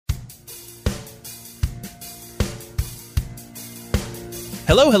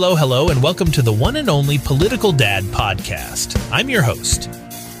Hello, and welcome to the one and only Political Dad podcast. I'm your host,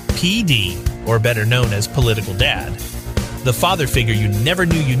 PD, or better known as Political Dad, the father figure you never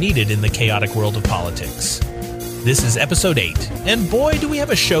knew you needed in the chaotic world of politics. This is episode 8, and boy, do we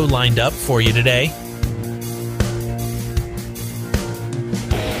have a show lined up for you today.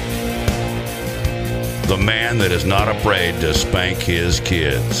 The man that is not afraid to spank his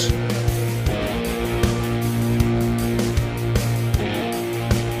kids.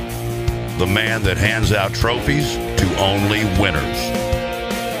 The man that hands out trophies to only winners.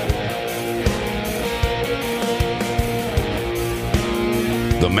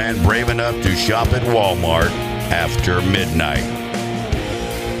 The man brave enough to shop at Walmart after midnight.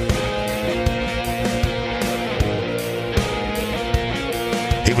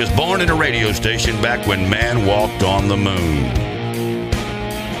 He was born in a radio station back when man walked on the moon.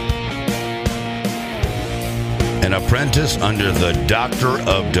 An apprentice under the Doctor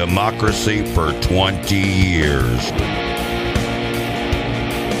of Democracy for 20 years.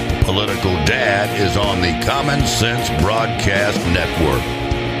 Political Dad is on the Common Sense Broadcast Network.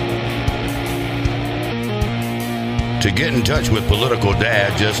 To get in touch with Political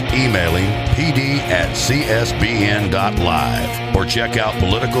Dad, just email him pd@csbn.live or check out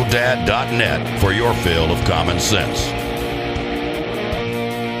politicaldad.net for your fill of common sense.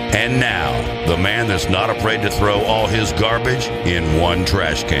 And now, the man that's not afraid to throw all his garbage in one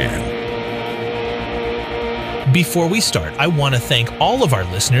trash can. Before we start, I want to thank all of our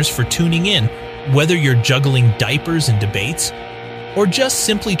listeners for tuning in, whether you're juggling diapers and debates, or just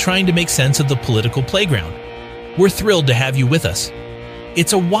simply trying to make sense of the political playground. We're thrilled to have you with us.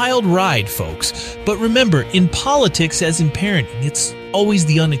 It's a wild ride, folks, but remember, in politics as in parenting, it's always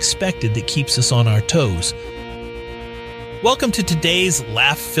the unexpected that keeps us on our toes. Welcome to today's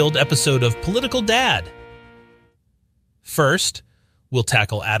laugh-filled episode of Political Dad. First, we'll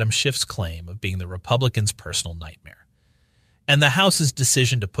tackle Adam Schiff's claim of being the Republicans' personal nightmare, and the House's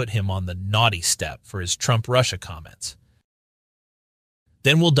decision to put him on the naughty step for his Trump-Russia comments.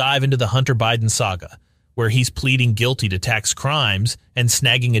 Then we'll dive into the Hunter Biden saga, where he's pleading guilty to tax crimes and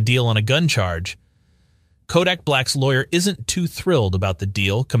snagging a deal on a gun charge. Kodak Black's lawyer isn't too thrilled about the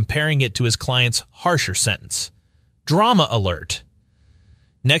deal, comparing it to his client's harsher sentence. Drama alert.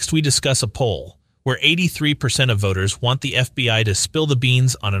 Next, we discuss a poll where 83% of voters want the FBI to spill the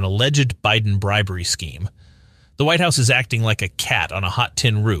beans on an alleged Biden bribery scheme. The White House is acting like a cat on a hot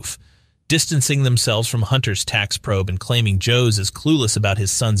tin roof, distancing themselves from Hunter's tax probe and claiming Joe's is clueless about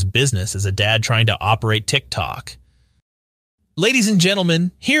his son's business as a dad trying to operate TikTok. Ladies and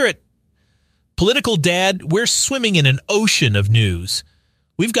gentlemen, here at Political Dad, we're swimming in an ocean of news.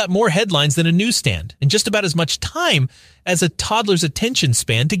 We've got more headlines than a newsstand and just about as much time as a toddler's attention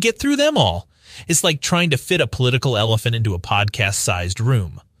span to get through them all. It's like trying to fit a political elephant into a podcast-sized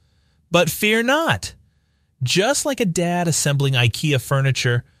room. But fear not. Just like a dad assembling IKEA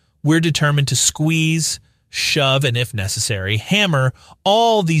furniture, we're determined to squeeze, shove, and if necessary, hammer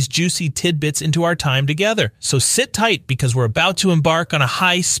all these juicy tidbits into our time together. So sit tight because we're about to embark on a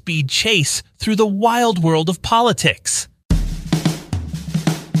high-speed chase through the wild world of politics.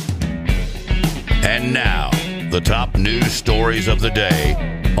 And now, the top news stories of the day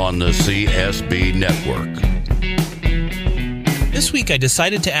on the CSB Network. This week, I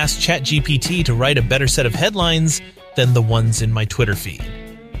decided to ask ChatGPT to write a better set of headlines than the ones in my Twitter feed.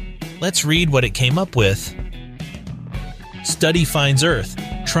 Let's read what it came up with. Study finds Earth,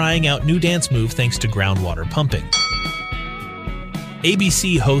 trying out new dance move thanks to groundwater pumping.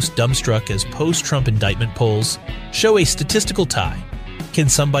 ABC host dumbstruck as post-Trump indictment polls show a statistical tie. Can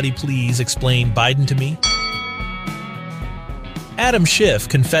somebody please explain Biden to me? Adam Schiff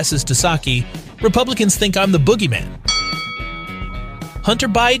confesses to Psaki, Republicans think I'm the boogeyman. Hunter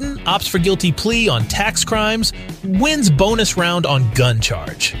Biden opts for guilty plea on tax crimes, wins bonus round on gun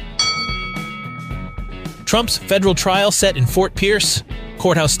charge. Trump's federal trial set in Fort Pierce,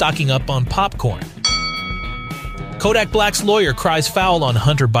 courthouse stocking up on popcorn. Kodak Black's lawyer cries foul on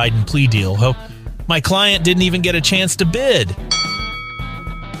Hunter Biden plea deal. Oh, my client didn't even get a chance to bid.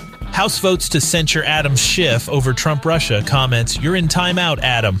 House votes to censure Adam Schiff over Trump-Russia, comments, "You're in timeout,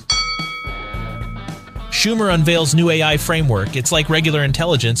 Adam." Schumer unveils new AI framework. It's like regular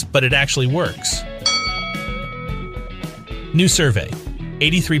intelligence, but it actually works. New survey.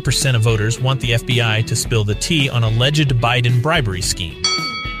 83% of voters want the FBI to spill the tea on alleged Biden bribery scheme.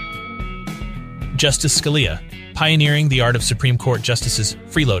 Justice Scalia, pioneering the art of Supreme Court justices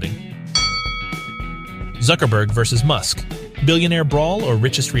freeloading. Zuckerberg versus Musk, billionaire brawl or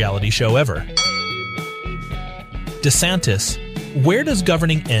richest reality show ever. DeSantis, where does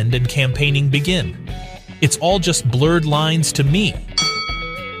governing end and campaigning begin? It's all just blurred lines to me.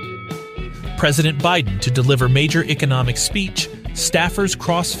 President Biden to deliver major economic speech, staffers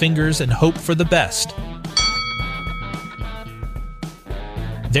cross fingers and hope for the best.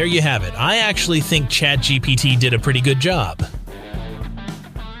 There you have it. I actually think ChatGPT did a pretty good job.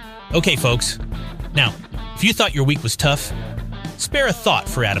 Okay, folks. Now, if you thought your week was tough, spare a thought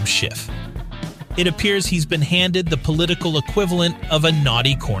for Adam Schiff. It appears he's been handed the political equivalent of a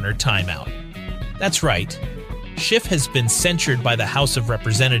naughty corner timeout. That's right. Schiff has been censured by the House of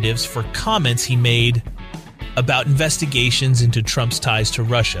Representatives for comments he made about investigations into Trump's ties to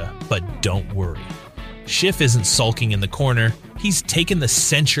Russia. But don't worry. Schiff isn't sulking in the corner. He's taken the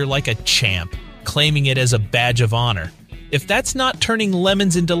censure like a champ, claiming it as a badge of honor. If that's not turning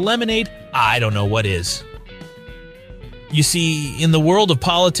lemons into lemonade, I don't know what is. You see, in the world of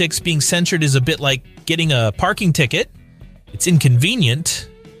politics, being censored is a bit like getting a parking ticket. It's inconvenient,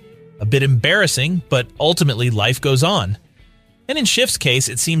 a bit embarrassing, but ultimately life goes on. And in Schiff's case,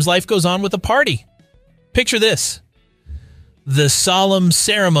 it seems life goes on with a party. Picture this. The solemn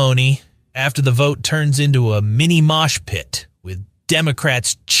ceremony after the vote turns into a mini mosh pit with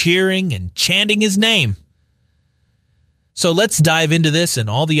Democrats cheering and chanting his name. So let's dive into this and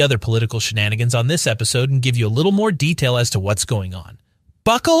all the other political shenanigans on this episode and give you a little more detail as to what's going on.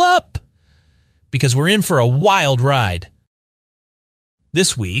 Buckle up, because we're in for a wild ride.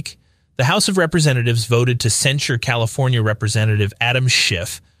 This week, the House of Representatives voted to censure California Representative Adam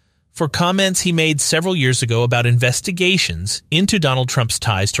Schiff for comments he made several years ago about investigations into Donald Trump's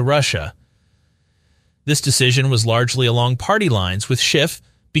ties to Russia. This decision was largely along party lines, with Schiff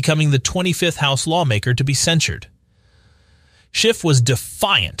becoming the 25th House lawmaker to be censured. Schiff was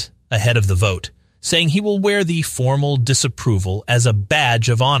defiant ahead of the vote, saying he will wear the formal disapproval as a badge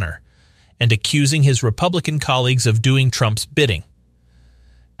of honor, and accusing his Republican colleagues of doing Trump's bidding.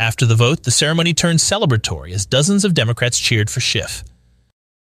 After the vote, the ceremony turned celebratory as dozens of Democrats cheered for Schiff.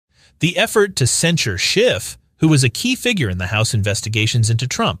 The effort to censure Schiff, who was a key figure in the House investigations into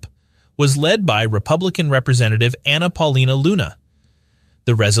Trump, was led by Republican Representative Anna Paulina Luna.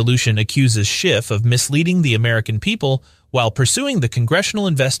 The resolution accuses Schiff of misleading the American people while pursuing the congressional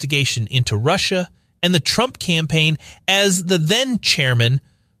investigation into Russia and the Trump campaign as the then chairman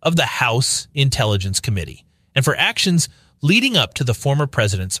of the House Intelligence Committee, and for actions leading up to the former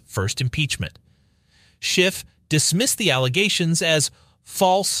president's first impeachment. Schiff dismissed the allegations as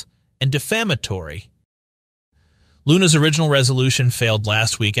false and defamatory. Luna's original resolution failed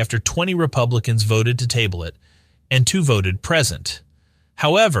last week after 20 Republicans voted to table it, and 2 voted present.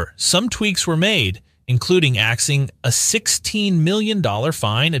 However, some tweaks were made, including axing a $16 million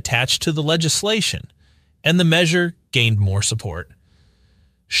fine attached to the legislation, and the measure gained more support.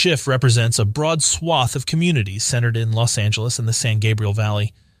 Schiff represents a broad swath of communities centered in Los Angeles and the San Gabriel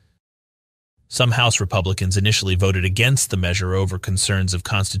Valley. Some House Republicans initially voted against the measure over concerns of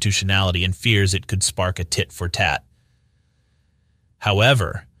constitutionality and fears it could spark a tit-for-tat.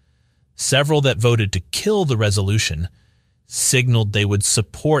 However, several that voted to kill the resolution signaled they would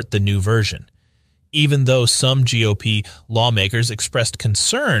support the new version, even though some GOP lawmakers expressed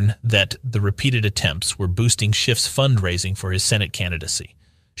concern that the repeated attempts were boosting Schiff's fundraising for his Senate candidacy.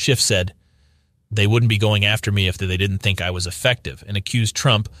 Schiff said, "They wouldn't be going after me if they didn't think I was effective," and accused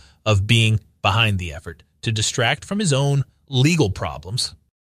Trump of being behind the effort to distract from his own legal problems.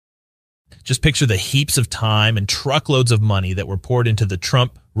 Just picture the heaps of time and truckloads of money that were poured into the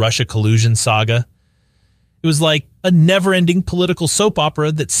Trump-Russia collusion saga. It was like a never-ending political soap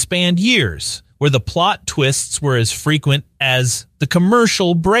opera that spanned years, where the plot twists were as frequent as the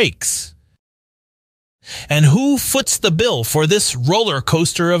commercial breaks. And who foots the bill for this roller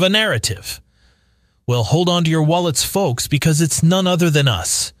coaster of a narrative? Well, hold on to your wallets, folks, because it's none other than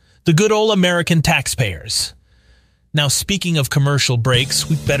us, the good old American taxpayers. Now, speaking of commercial breaks,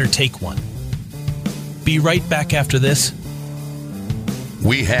 we better take one. Be right back after this.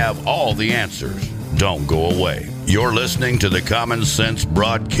 We have all the answers. Don't go away. You're listening to the Common Sense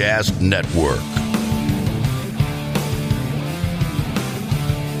Broadcast Network.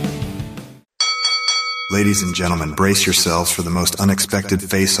 Ladies and gentlemen, brace yourselves for the most unexpected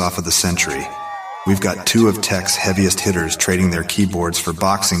face-off of the century. We've got 2 of tech's heaviest hitters trading their keyboards for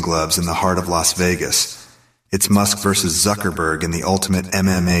boxing gloves in the heart of Las Vegas. It's Musk versus Zuckerberg in the ultimate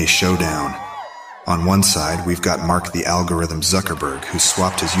MMA showdown. On one side, we've got Mark the Algorithm Zuckerberg, who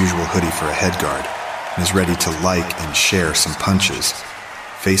swapped his usual hoodie for a headguard and is ready to like and share some punches.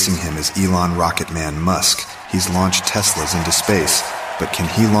 Facing him is Elon Rocketman Musk. He's launched Teslas into space, but can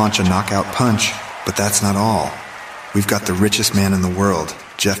he launch a knockout punch? But that's not all. We've got the richest man in the world,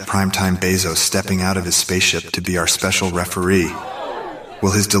 Jeff Primetime Bezos, stepping out of his spaceship to be our special referee.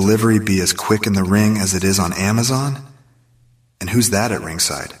 Will his delivery be as quick in the ring as it is on Amazon? And who's that at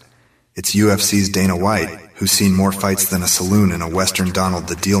ringside? It's UFC's Dana White, who's seen more fights than a saloon in a Western Donald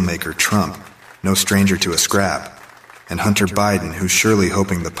the Dealmaker Trump, no stranger to a scrap. And Hunter Biden, who's surely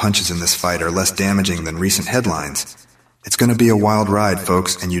hoping the punches in this fight are less damaging than recent headlines. It's going to be a wild ride,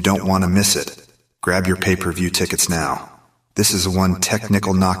 folks, and you don't want to miss it. Grab your pay-per-view tickets now. This is one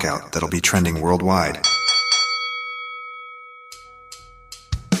technical knockout that'll be trending worldwide.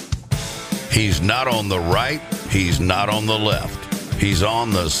 He's not on the right, he's not on the left. He's on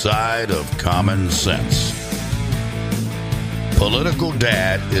the side of common sense. Political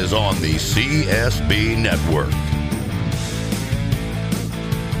Dad is on the CSB Network.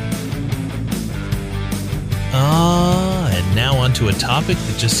 And now onto a topic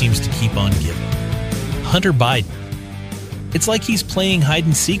that just seems to keep on giving. Hunter Biden. It's like he's playing hide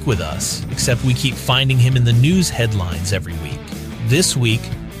and seek with us, except we keep finding him in the news headlines every week. This week,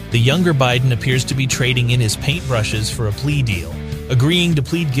 the younger Biden appears to be trading in his paintbrushes for a plea deal, agreeing to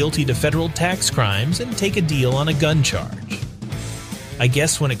plead guilty to federal tax crimes and take a deal on a gun charge. I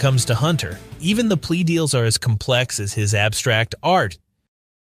guess when it comes to Hunter, even the plea deals are as complex as his abstract art.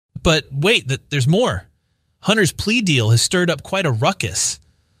 But wait, there's more. Hunter's plea deal has stirred up quite a ruckus,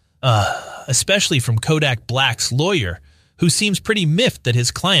 especially from Kodak Black's lawyer, who seems pretty miffed that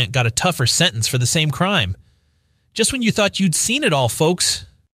his client got a tougher sentence for the same crime. Just when you thought you'd seen it all, folks.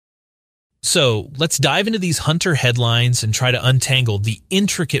 So let's dive into these Hunter headlines and try to untangle the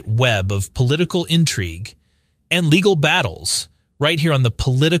intricate web of political intrigue and legal battles right here on the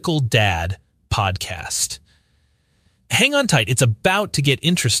Political Dad podcast. Hang on tight, it's about to get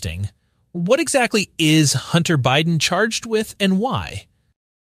interesting. What exactly is Hunter Biden charged with and why?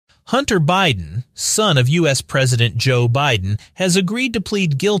 Hunter Biden, son of U.S. President Joe Biden, has agreed to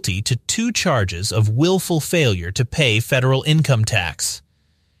plead guilty to 2 charges of willful failure to pay federal income tax.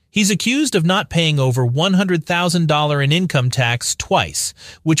 He's accused of not paying over $100,000 in income tax twice,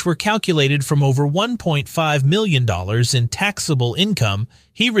 which were calculated from over $1.5 million in taxable income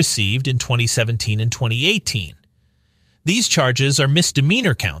he received in 2017 and 2018. These charges are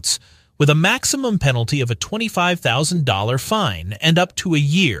misdemeanor counts, with a maximum penalty of a $25,000 fine and up to a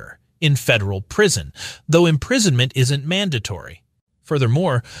year in federal prison, though imprisonment isn't mandatory.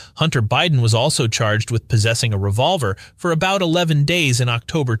 Furthermore, Hunter Biden was also charged with possessing a revolver for about 11 days in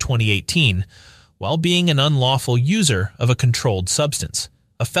October 2018, while being an unlawful user of a controlled substance,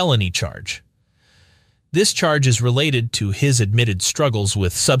 a felony charge. This charge is related to his admitted struggles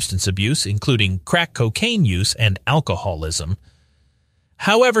with substance abuse, including crack cocaine use and alcoholism.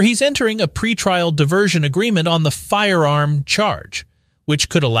 However, he's entering a pretrial diversion agreement on the firearm charge, which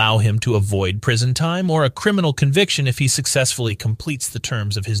could allow him to avoid prison time or a criminal conviction if he successfully completes the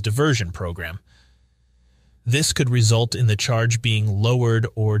terms of his diversion program. This could result in the charge being lowered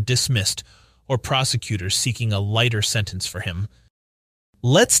or dismissed, or prosecutors seeking a lighter sentence for him.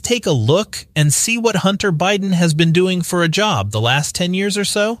 Let's take a look and see what Hunter Biden has been doing for a job the last 10 years or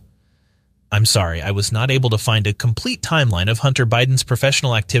so. I'm sorry, I was not able to find a complete timeline of Hunter Biden's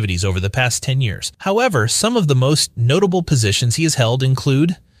professional activities over the past 10 years. However, some of the most notable positions he has held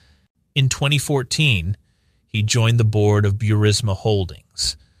include: in 2014, he joined the board of Burisma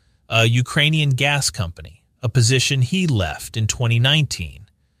Holdings, a Ukrainian gas company, a position he left in 2019.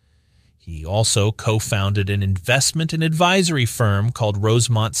 He also co-founded an investment and advisory firm called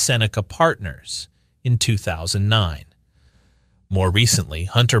Rosemont Seneca Partners in 2009. More recently,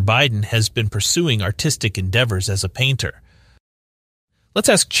 Hunter Biden has been pursuing artistic endeavors as a painter. Let's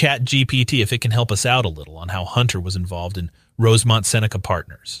ask ChatGPT if it can help us out a little on how Hunter was involved in Rosemont Seneca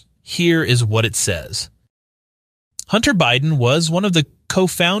Partners. Here is what it says. Hunter Biden was one of the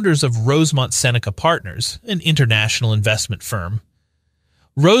co-founders of Rosemont Seneca Partners, an international investment firm.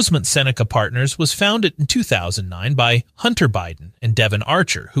 Rosemont Seneca Partners was founded in 2009 by Hunter Biden and Devin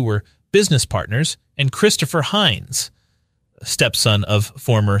Archer, who were business partners, and Christopher Hines, stepson of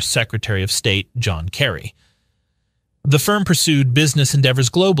former Secretary of State John Kerry. The firm pursued business endeavors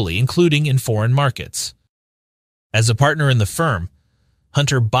globally, including in foreign markets. As a partner in the firm,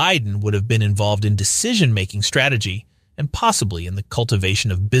 Hunter Biden would have been involved in decision-making strategy and possibly in the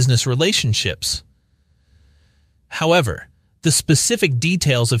cultivation of business relationships. However, the specific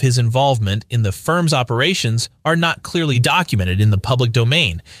details of his involvement in the firm's operations are not clearly documented in the public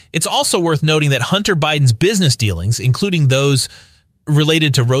domain. It's also worth noting that Hunter Biden's business dealings, including those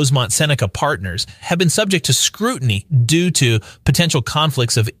related to Rosemont Seneca Partners, have been subject to scrutiny due to potential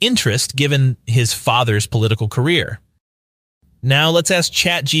conflicts of interest given his father's political career. Now let's ask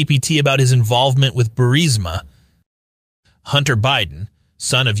ChatGPT about his involvement with Burisma. Hunter Biden,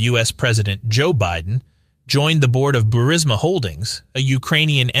 son of U.S. President Joe Biden, joined the board of Burisma Holdings, a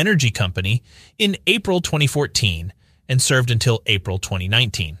Ukrainian energy company, in April 2014 and served until April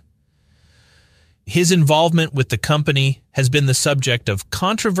 2019. His involvement with the company has been the subject of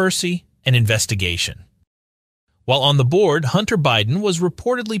controversy and investigation. While on the board, Hunter Biden was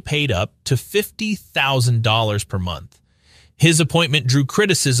reportedly paid up to $50,000 per month. His appointment drew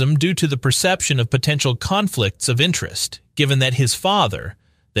criticism due to the perception of potential conflicts of interest, given that his father,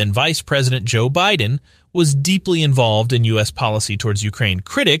 then Vice President Joe Biden, was deeply involved in U.S. policy towards Ukraine.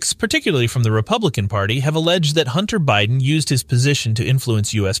 Critics, particularly from the Republican Party, have alleged that Hunter Biden used his position to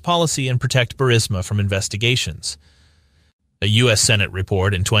influence U.S. policy and protect Burisma from investigations. A U.S. Senate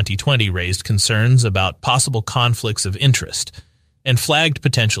report in 2020 raised concerns about possible conflicts of interest and flagged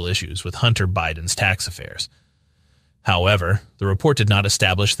potential issues with Hunter Biden's tax affairs. However, the report did not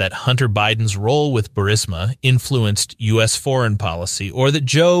establish that Hunter Biden's role with Burisma influenced U.S. foreign policy or that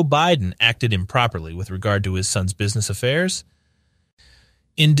Joe Biden acted improperly with regard to his son's business affairs.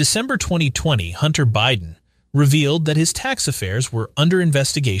 In December 2020, Hunter Biden revealed that his tax affairs were under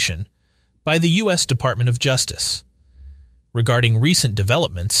investigation by the U.S. Department of Justice. Regarding recent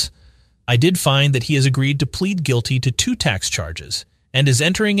developments, I did find that he has agreed to plead guilty to 2 tax charges and is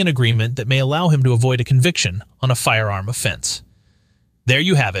entering an agreement that may allow him to avoid a conviction on a firearm offense. There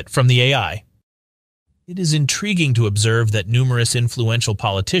you have it from the AI. It is intriguing to observe that numerous influential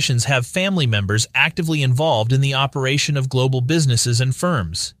politicians have family members actively involved in the operation of global businesses and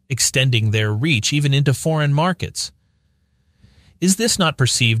firms, extending their reach even into foreign markets. Is this not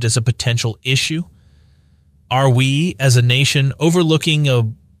perceived as a potential issue? Are we, as a nation, overlooking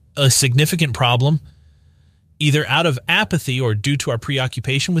a significant problem, either out of apathy or due to our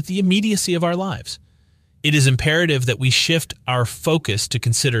preoccupation with the immediacy of our lives? It is imperative that we shift our focus to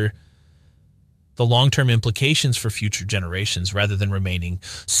consider the long-term implications for future generations rather than remaining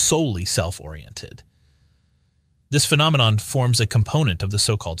solely self-oriented. This phenomenon forms a component of the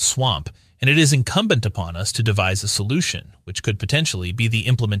so-called swamp, and it is incumbent upon us to devise a solution, which could potentially be the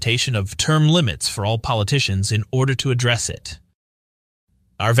implementation of term limits for all politicians in order to address it.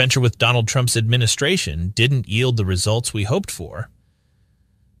 Our venture with Donald Trump's administration didn't yield the results we hoped for.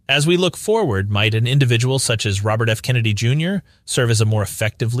 As we look forward, might an individual such as Robert F. Kennedy Jr. serve as a more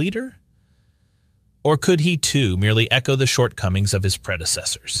effective leader? Or could he too merely echo the shortcomings of his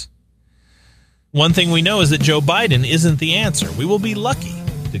predecessors? One thing we know is that Joe Biden isn't the answer. We will be lucky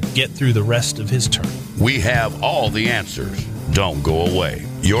to get through the rest of his term. We have all the answers. Don't go away.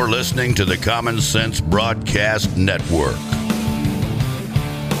 You're listening to the Common Sense Broadcast Network.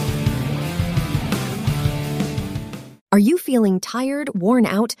 Are you feeling tired, worn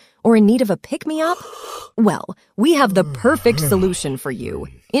out, or in need of a pick-me-up? Well, we have the perfect solution for you.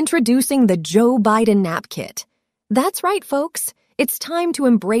 Introducing the Joe Biden Nap Kit. That's right, folks. It's time to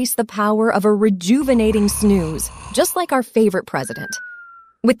embrace the power of a rejuvenating snooze, just like our favorite president.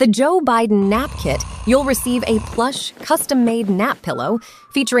 With the Joe Biden Nap Kit, you'll receive a plush, custom-made nap pillow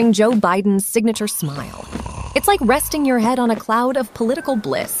featuring Joe Biden's signature smile. It's like resting your head on a cloud of political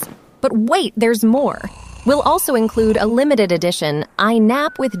bliss. But wait, there's more. We'll also include a limited edition I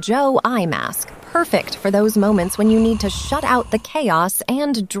Nap with Joe eye mask, perfect for those moments when you need to shut out the chaos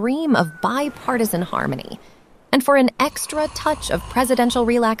and dream of bipartisan harmony. And for an extra touch of presidential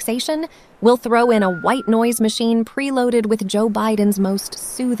relaxation, we'll throw in a white noise machine preloaded with Joe Biden's most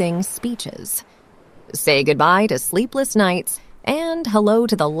soothing speeches. Say goodbye to sleepless nights and hello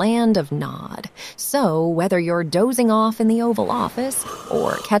to the land of Nod. So whether you're dozing off in the Oval Office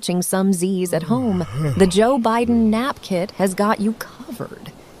or catching some Z's at home, the Joe Biden Nap Kit has got you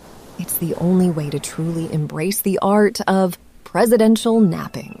covered. It's the only way to truly embrace the art of presidential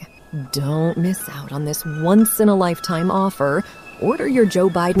napping. Don't miss out on this once-in-a-lifetime offer. Order your Joe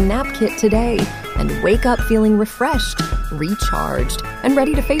Biden Nap Kit today and wake up feeling refreshed, recharged, and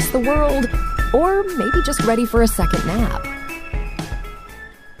ready to face the world. Or maybe just ready for a second nap.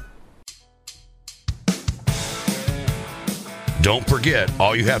 Don't forget,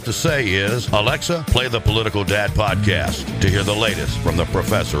 all you have to say is, Alexa, play the Political Dad podcast to hear the latest from the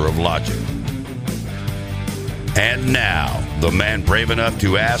Professor of Logic. And now, the man brave enough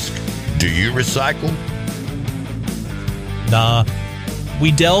to ask, do you recycle? Nah.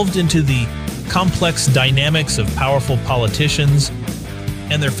 We delved into the complex dynamics of powerful politicians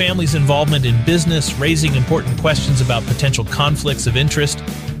and their families' involvement in business, raising important questions about potential conflicts of interest.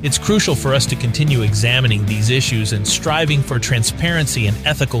 It's crucial for us to continue examining these issues and striving for transparency and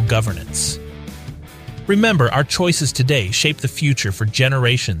ethical governance. Remember, our choices today shape the future for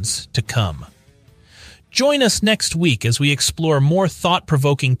generations to come. Join us next week as we explore more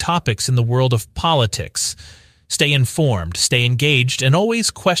thought-provoking topics in the world of politics. Stay informed, stay engaged, and always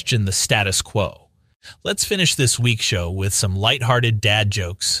question the status quo. Let's finish this week's show with some lighthearted dad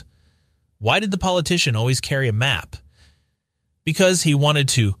jokes. Why did the politician always carry a map? Because he wanted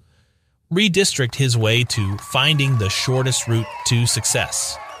to redistrict his way to finding the shortest route to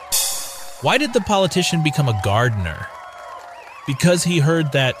success? Why did the politician become a gardener? Because he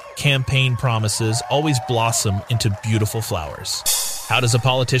heard that campaign promises always blossom into beautiful flowers. How does a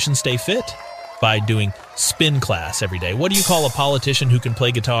politician stay fit? By doing spin class every day. What do you call a politician who can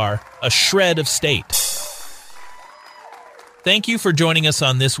play guitar? A shred of state. Thank you for joining us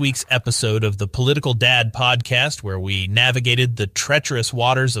on this week's episode of the Political Dad Podcast, where we navigated the treacherous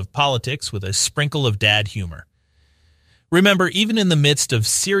waters of politics with a sprinkle of dad humor. Remember, even in the midst of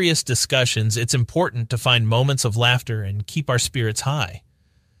serious discussions, it's important to find moments of laughter and keep our spirits high.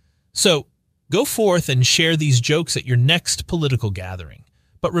 So, go forth and share these jokes at your next political gathering,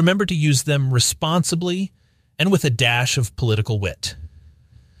 but remember to use them responsibly and with a dash of political wit.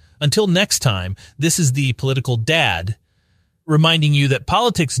 Until next time, this is the Political Dad, reminding you that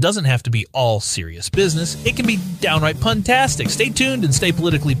politics doesn't have to be all serious business. It can be downright puntastic. Stay tuned and stay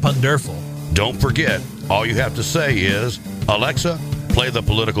politically punderful. Don't forget, all you have to say is, Alexa, play the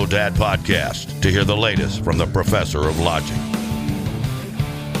Political Dad Podcast to hear the latest from the Professor of Logic.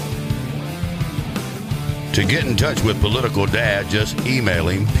 To get in touch with Political Dad, just email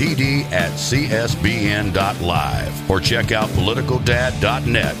him pd@csbn.live or check out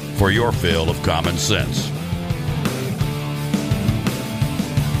politicaldad.net for your fill of common sense.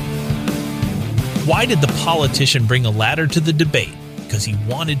 Why did the politician bring a ladder to the debate? Because he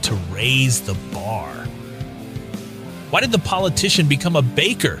wanted to raise the bar. Why did the politician become a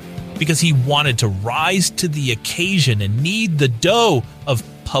baker? Because he wanted to rise to the occasion and knead the dough of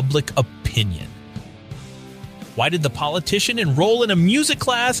public opinion. Why did the politician enroll in a music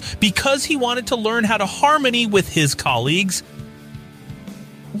class? Because he wanted to learn how to harmony with his colleagues.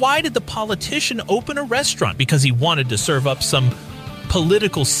 Why did the politician open a restaurant? Because he wanted to serve up some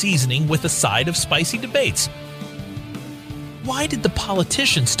political seasoning with a side of spicy debates. Why did the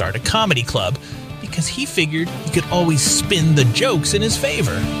politician start a comedy club? Because he figured he could always spin the jokes in his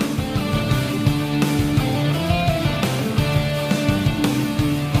favor.